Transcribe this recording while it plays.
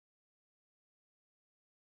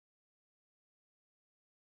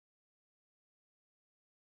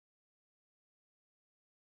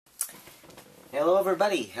Hello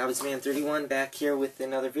everybody, WWF back here with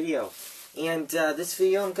another video. And this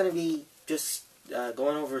video I'm going to be just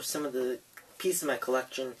going over some of the pieces of my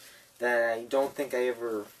collection that I don't think I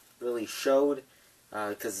ever really showed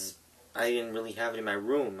because I didn't really have it in my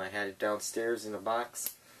room. I had it downstairs in a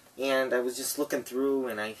box. And I was just looking through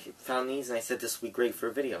and I found these and I said this would be great for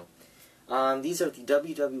a video. These are the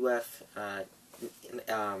WWF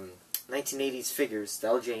 1980s figures, the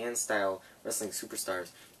LJN style wrestling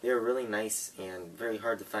superstars. They are really nice and very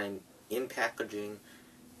hard to find in packaging,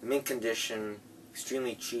 mint condition,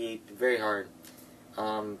 extremely cheap, very hard.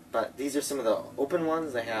 But these are some of the open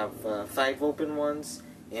ones. I have 5 open ones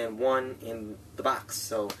and 1 in the box.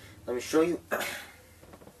 So let me show you.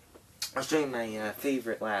 I'll show you my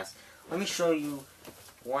favorite last. Let me show you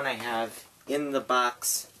one I have in the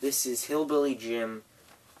box. This is Hillbilly Jim,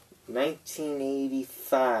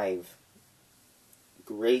 1985.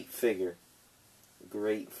 Great figure.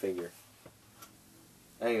 Great figure.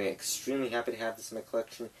 Anyway, extremely happy to have this in my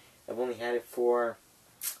collection. I've only had it for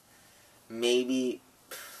maybe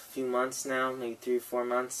a few months now, maybe 3 or 4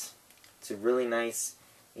 months. It's really nice,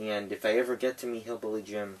 and if I ever get to meet Hillbilly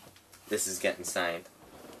Jim, this is getting signed.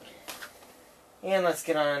 And let's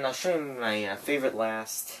get on. I'll show you my favorite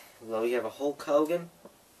last. Well, we have a Hulk Hogan.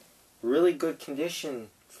 Really good condition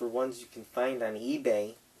for ones you can find on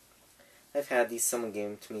eBay. I've had these. Someone gave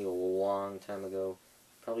them to me a long time ago.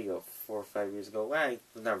 Probably about 4 or 5 years ago. Well,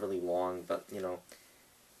 not really long, but, you know.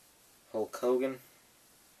 Hulk Hogan.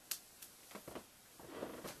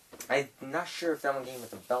 I'm not sure if that one came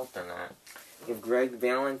with a belt or not. We have Greg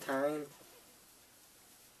Valentine.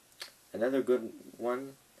 Another good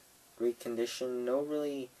one. Great condition. No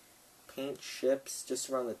really paint chips, just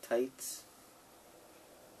around the tights.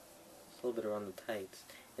 A little bit around the tights.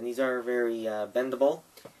 And these are very bendable.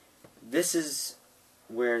 This is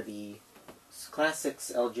where the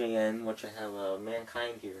Classics LJN, which I have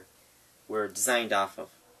Mankind here, were designed off of.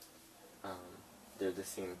 They're the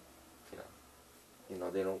same, you know,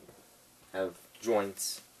 they don't have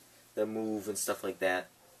joints that move and stuff like that.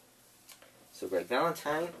 So Greg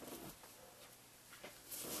Valentine.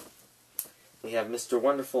 We have Mr.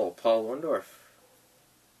 Wonderful, Paul Orndorff.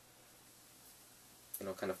 You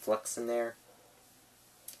know, kind of flexing there.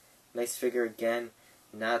 Nice figure again.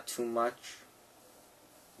 Not too much.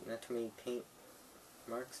 Not too many paint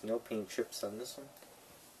marks. No paint chips on this one.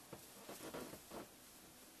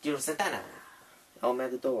 Giro Santana. El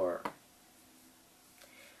Matador.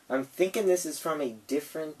 I'm thinking this is from a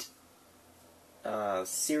different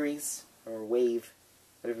series or wave,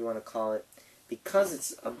 whatever you want to call it, because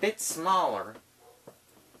it's a bit smaller.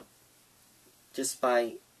 Just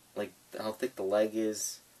by like how thick the leg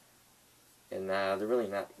is. And they're really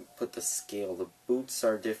not put to scale. The boots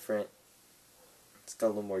are different. It's got a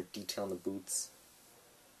little more detail in the boots.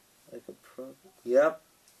 Like a pro. Yep,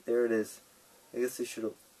 there it is. I guess I should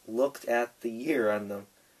have looked at the year on them.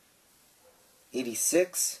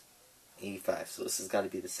 86, 85. So this has got to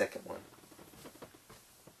be the second one.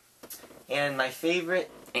 And my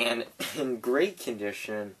favorite, and in great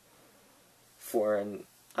condition for an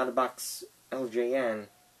out-of-box LJN,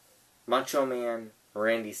 Macho Man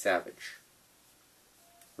Randy Savage.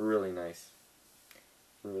 Really nice.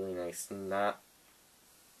 Really nice. Not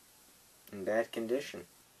in bad condition.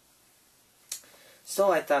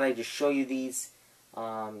 So I thought I'd just show you these.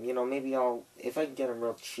 You know, maybe if I can get them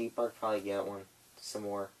real cheap, I'd probably get one. Some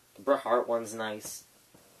more. The Bret Hart one's nice.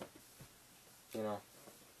 You know.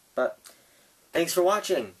 But, thanks for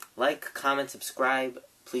watching. Like, comment, subscribe.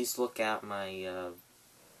 Please look at my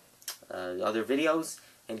other videos.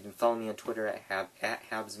 And you can follow me on Twitter at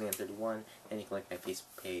Habsman31, and you can like my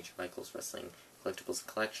Facebook page, Michael's Wrestling Collectibles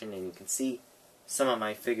Collection, and you can see some of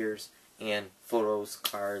my figures and photos,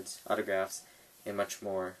 cards, autographs, and much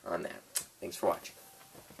more on that. Thanks for watching.